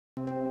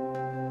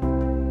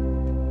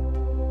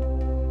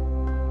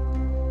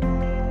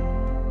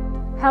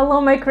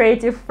Hello my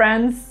creative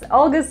friends,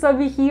 Olga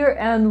Soby here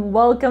and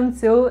welcome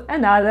to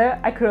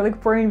another acrylic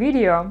pouring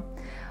video.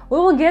 We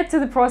will get to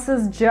the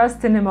process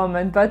just in a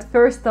moment, but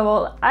first of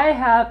all I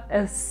have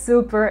a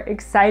super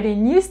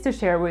exciting news to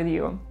share with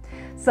you.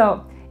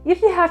 So,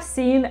 if you have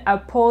seen a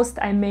post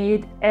I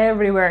made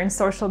everywhere in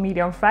social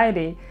media on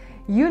Friday,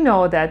 you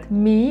know that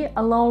me,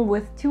 along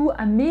with two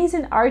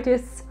amazing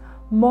artists,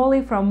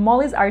 Molly from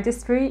Molly's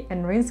Artistry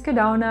and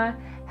Douna,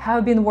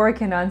 have been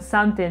working on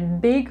something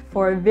big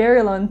for a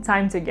very long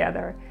time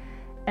together.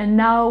 And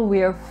now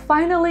we are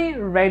finally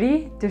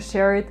ready to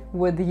share it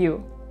with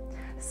you.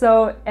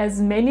 So, as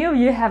many of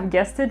you have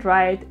guessed it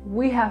right,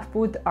 we have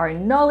put our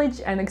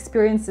knowledge and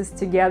experiences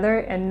together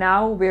and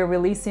now we're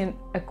releasing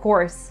a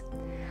course.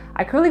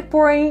 Acrylic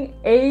Pouring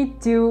A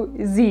to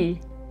Z.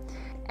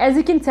 As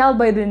you can tell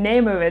by the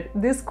name of it,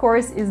 this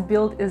course is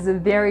built as a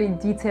very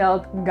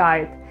detailed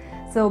guide.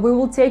 So we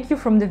will take you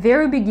from the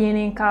very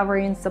beginning,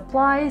 covering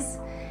supplies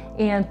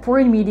and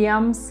pouring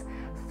mediums,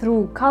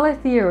 through color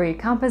theory,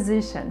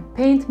 composition,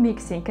 paint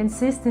mixing,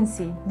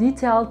 consistency,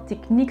 detailed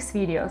techniques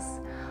videos,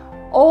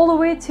 all the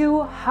way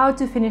to how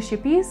to finish your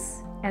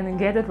piece and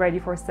get it ready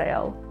for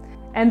sale.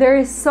 And there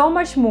is so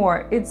much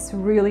more, it's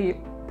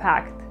really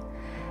packed.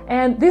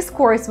 And this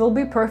course will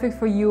be perfect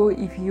for you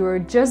if you're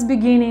just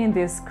beginning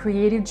this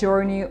creative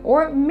journey,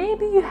 or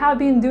maybe you have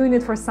been doing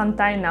it for some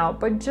time now,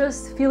 but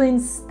just feeling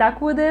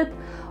stuck with it,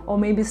 or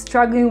maybe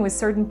struggling with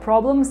certain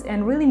problems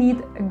and really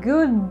need a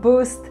good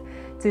boost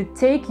to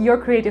take your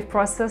creative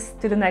process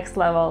to the next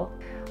level.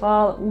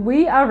 Well,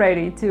 we are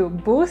ready to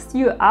boost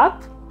you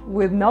up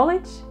with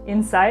knowledge,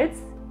 insights,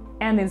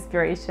 and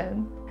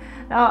inspiration.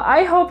 Now,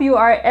 I hope you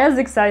are as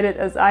excited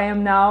as I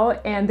am now,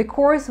 and the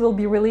course will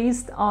be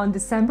released on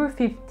December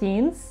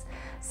 15th,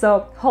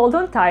 so hold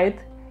on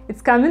tight,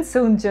 it's coming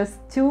soon, just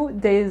 2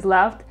 days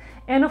left,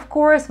 and of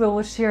course we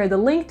will share the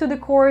link to the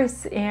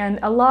course and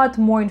a lot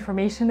more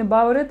information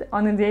about it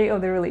on the day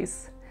of the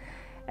release.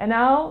 And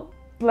now,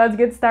 let's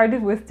get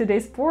started with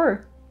today's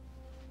pour.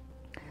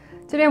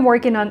 Today I'm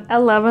working on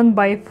 11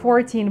 by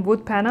 14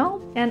 wood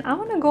panel, and I'm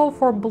gonna go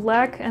for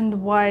black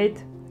and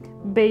white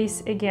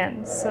base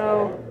again.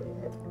 So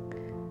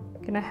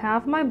gonna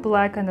have my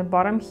black on the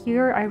bottom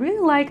here. I really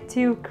like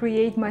to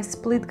create my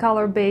split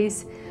color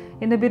base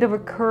in a bit of a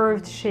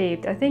curved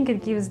shape. I think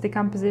it gives the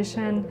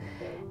composition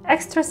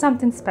extra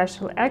something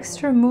special,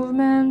 extra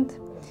movement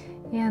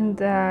and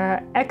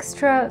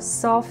extra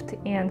soft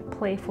and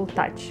playful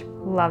touch.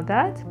 Love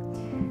that.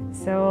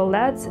 So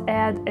let's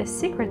add a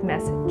secret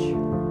message.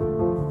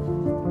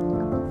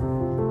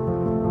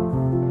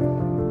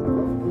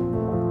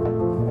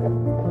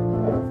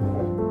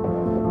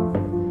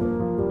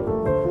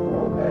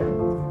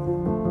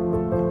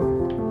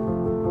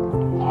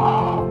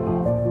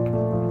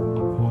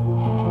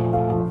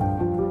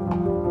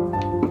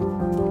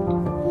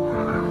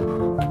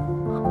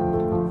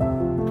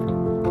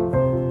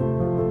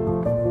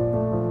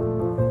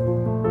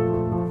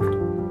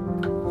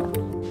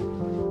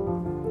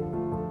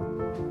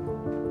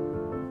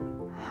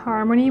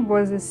 Harmony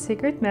was a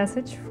secret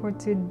message for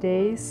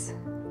today's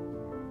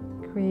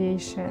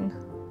creation.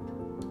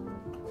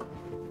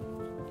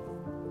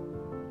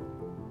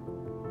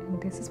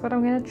 And this is what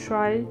I'm going to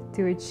try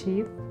to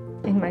achieve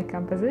in my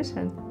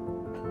composition.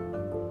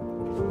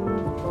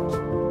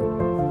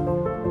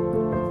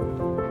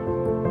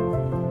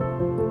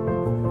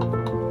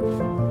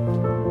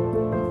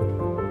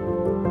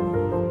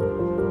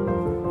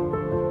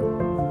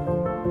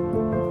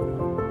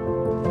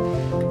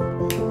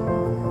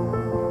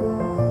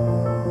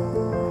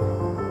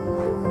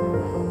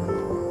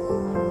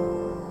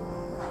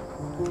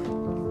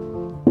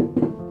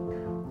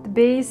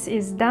 Base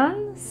is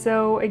done,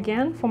 so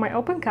again for my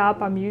open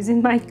cup I'm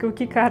using my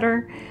cookie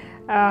cutter.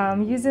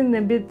 I'm using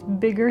a bit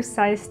bigger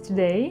size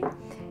today,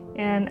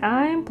 and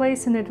I'm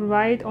placing it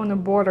right on the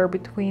border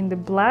between the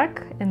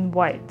black and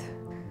white.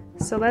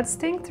 So let's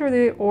think through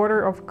the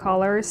order of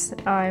colors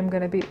I'm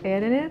gonna be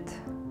adding it.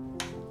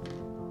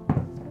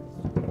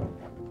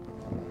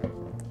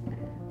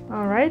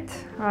 Alright,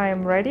 I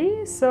am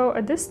ready. So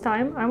at this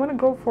time I want to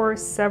go for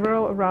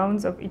several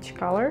rounds of each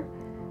color.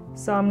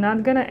 So I'm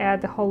not gonna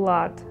add a whole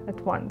lot at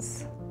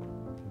once.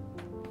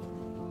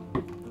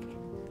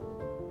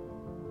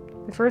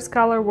 The first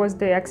color was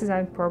the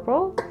accent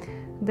purple.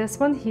 This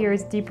one here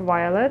is deep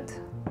violet.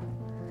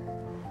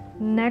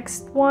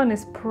 Next one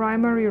is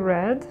primary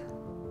red.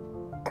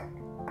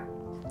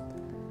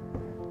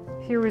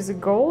 Here is a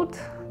gold.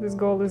 This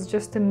gold is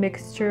just a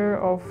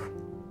mixture of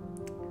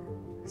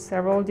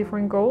several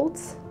different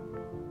golds.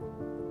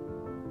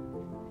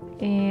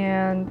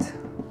 And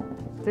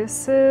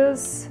this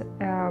is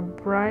a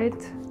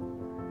bright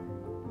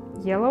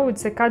yellow.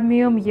 It's a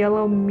cadmium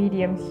yellow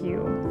medium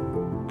hue.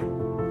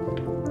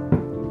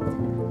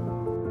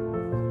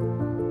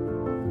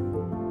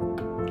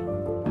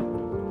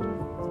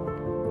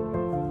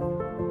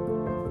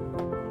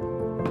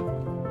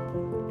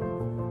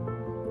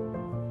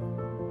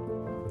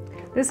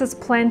 This is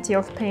plenty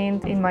of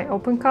paint in my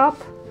open cup.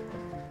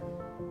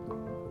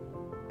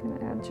 I'm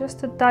gonna add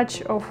just a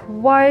touch of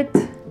white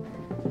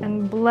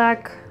and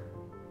black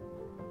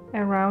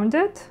around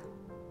it.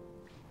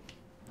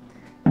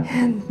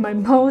 And my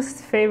most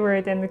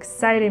favorite and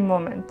exciting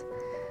moment,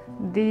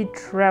 the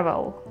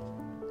travel.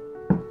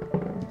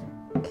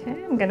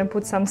 Okay, I'm gonna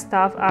put some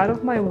stuff out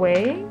of my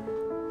way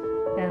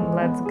and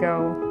let's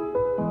go.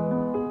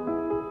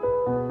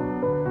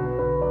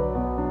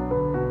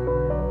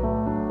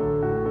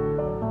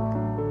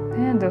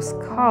 And those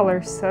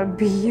colors are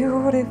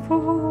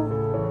beautiful.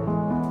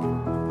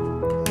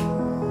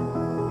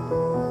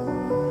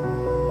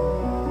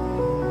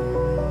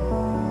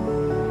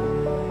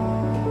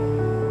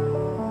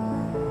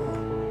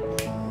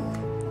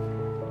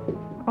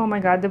 Oh my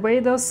god, the way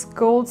those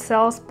gold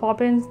cells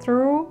popping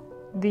through,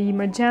 the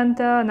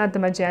magenta, not the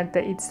magenta,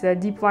 it's the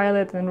deep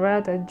violet and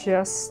red are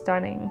just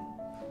stunning.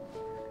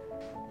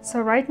 So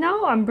right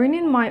now I'm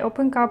bringing my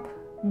open cup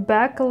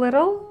back a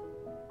little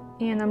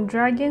and I'm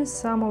dragging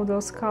some of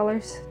those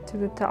colors to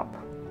the top.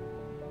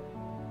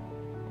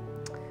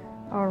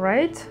 All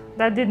right,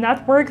 that did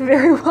not work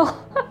very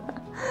well.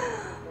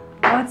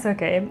 That's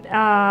okay.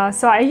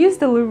 So I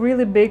used a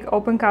really big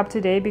open cup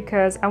today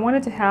because I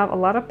wanted to have a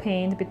lot of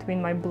paint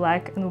between my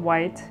black and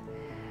white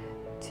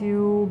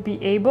to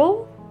be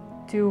able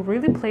to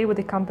really play with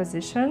the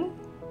composition.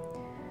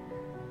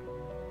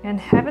 And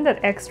having that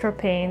extra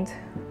paint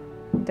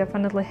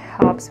definitely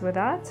helps with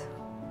that.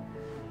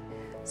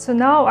 So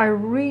now I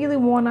really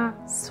want to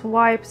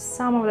swipe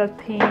some of that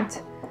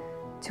paint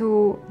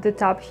to the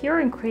top here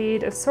and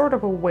create a sort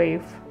of a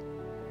wave.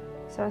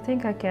 So I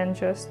think I can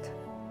just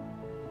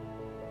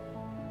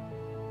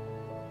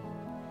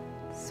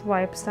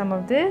swipe some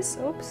of this.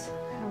 Oops,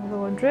 I have a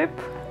little drip.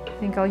 I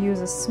think I'll use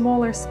a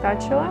smaller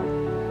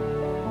spatula.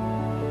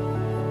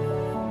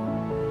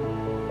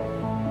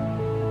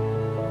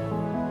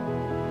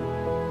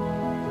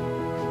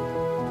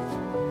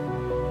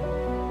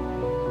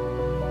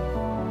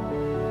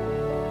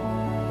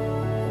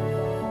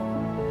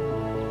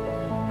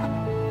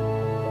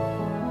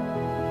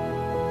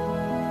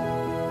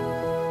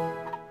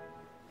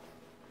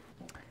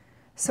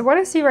 So what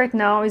I see right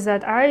now is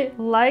that I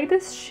like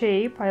this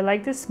shape, I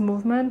like this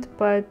movement,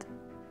 but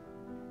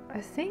I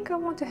think I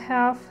want to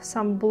have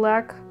some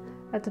black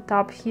at the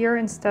top here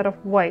instead of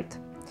white.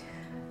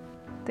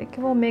 I think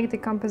it will make the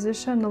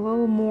composition a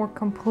little more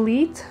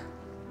complete.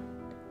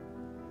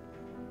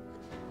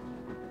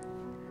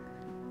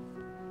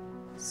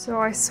 So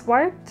I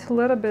swiped a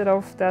little bit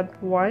of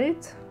that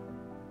white.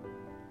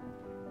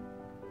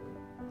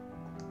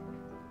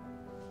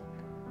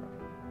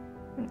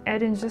 And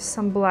adding just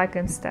some black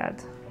instead.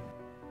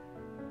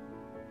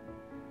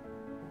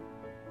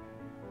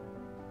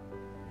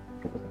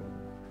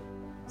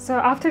 So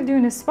after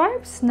doing the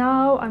swipes,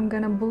 now I'm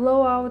gonna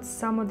blow out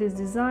some of this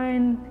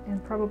design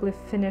and probably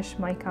finish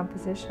my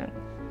composition.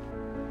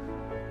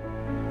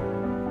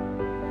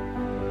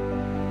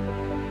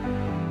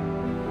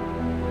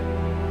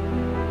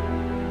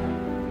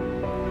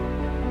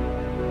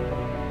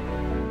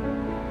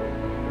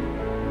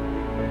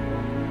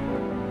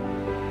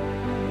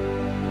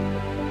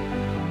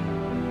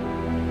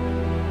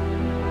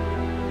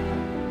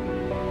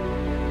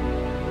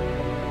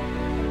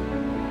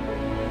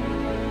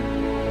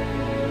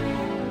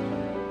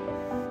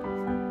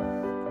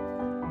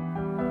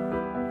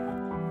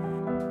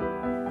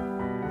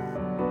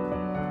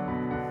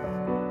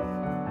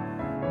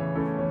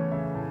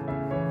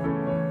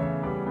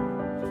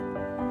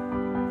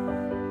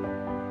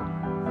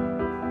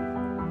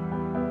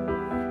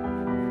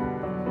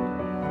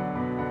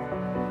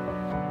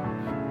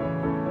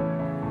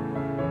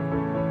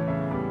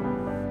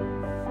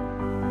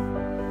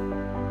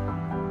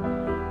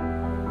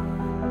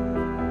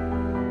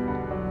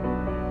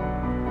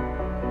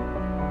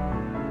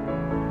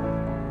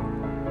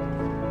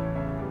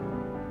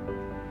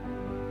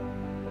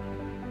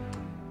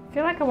 I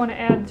feel like I want to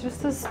add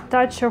just a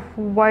touch of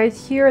white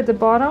here at the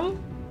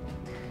bottom.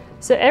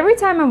 So every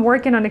time I'm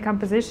working on a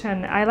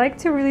composition, I like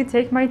to really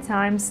take my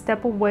time,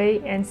 step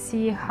away and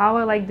see how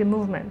I like the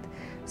movement.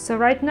 So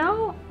right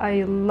now,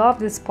 I love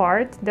this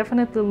part,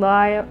 definitely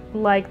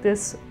like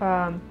this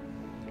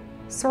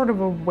sort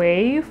of a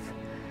wave.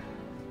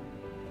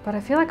 But I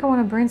feel like I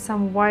want to bring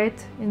some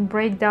white and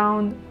break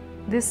down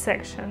this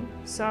section.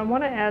 So I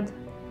want to add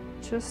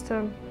just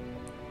a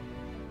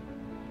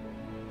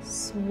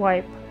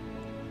swipe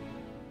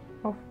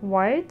of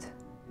white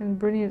and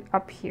bring it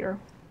up here.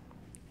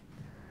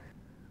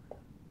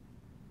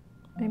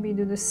 Maybe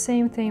do the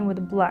same thing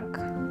with black.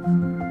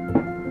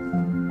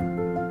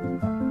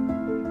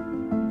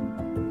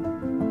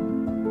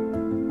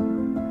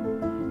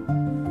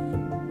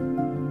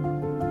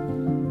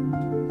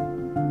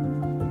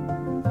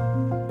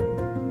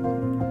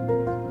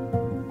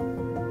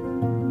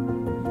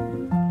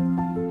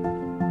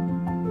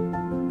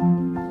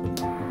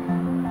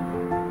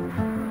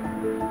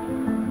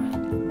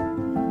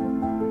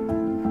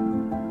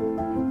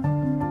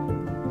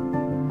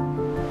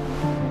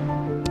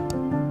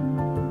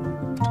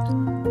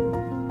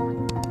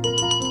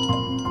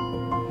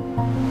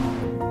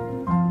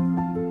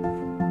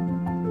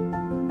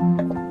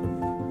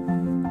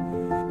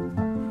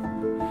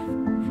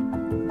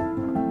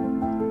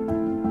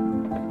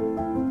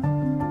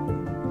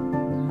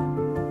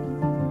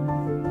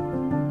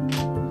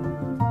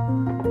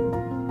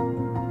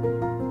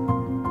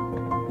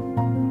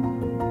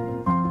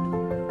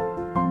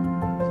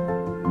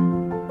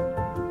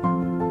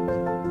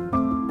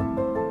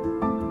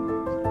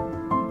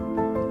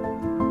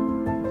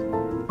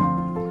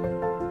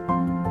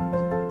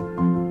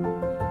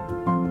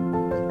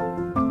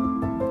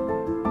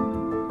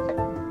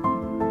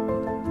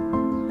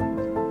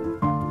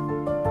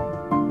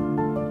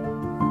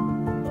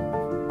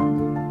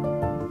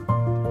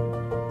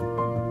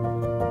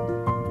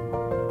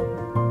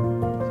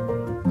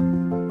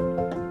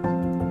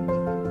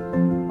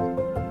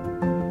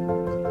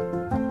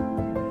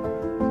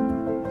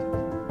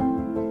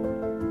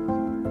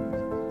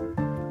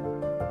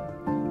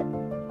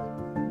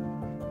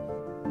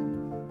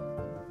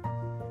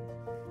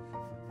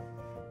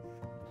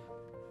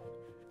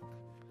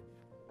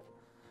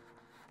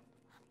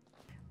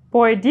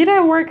 Boy, did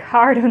I work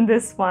hard on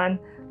this one,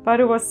 but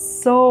it was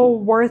so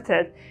worth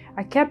it.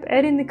 I kept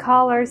adding the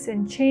colors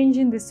and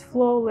changing this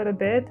flow a little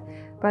bit,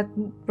 but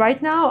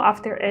right now,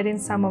 after adding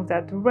some of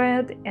that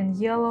red and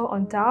yellow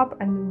on top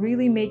and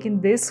really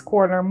making this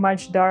corner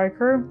much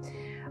darker,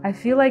 I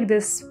feel like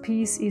this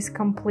piece is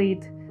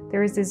complete.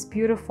 There is this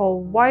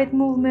beautiful white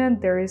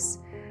movement, there is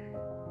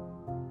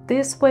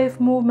this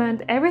wave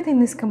movement,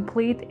 everything is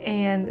complete,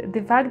 and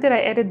the fact that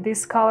I added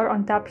this color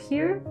on top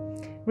here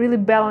really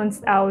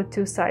balanced out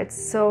two sides.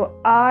 So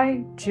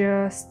I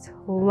just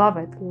love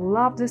it.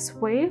 Love this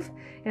wave,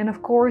 and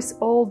of course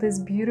all these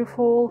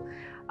beautiful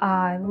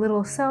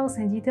little cells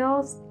and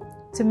details.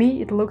 To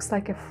me it looks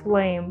like a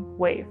flame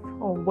wave,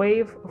 or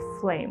wave of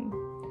flame.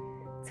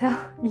 So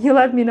you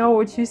let me know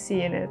what you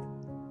see in it.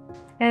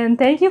 And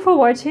thank you for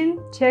watching.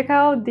 Check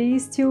out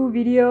these two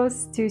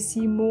videos to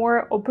see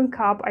more open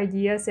cup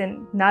ideas,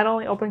 and not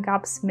only open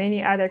cups,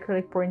 many other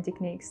acrylic pouring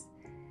techniques.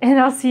 And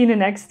I'll see you in the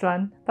next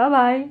one. Bye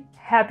bye!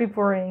 Happy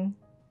pouring!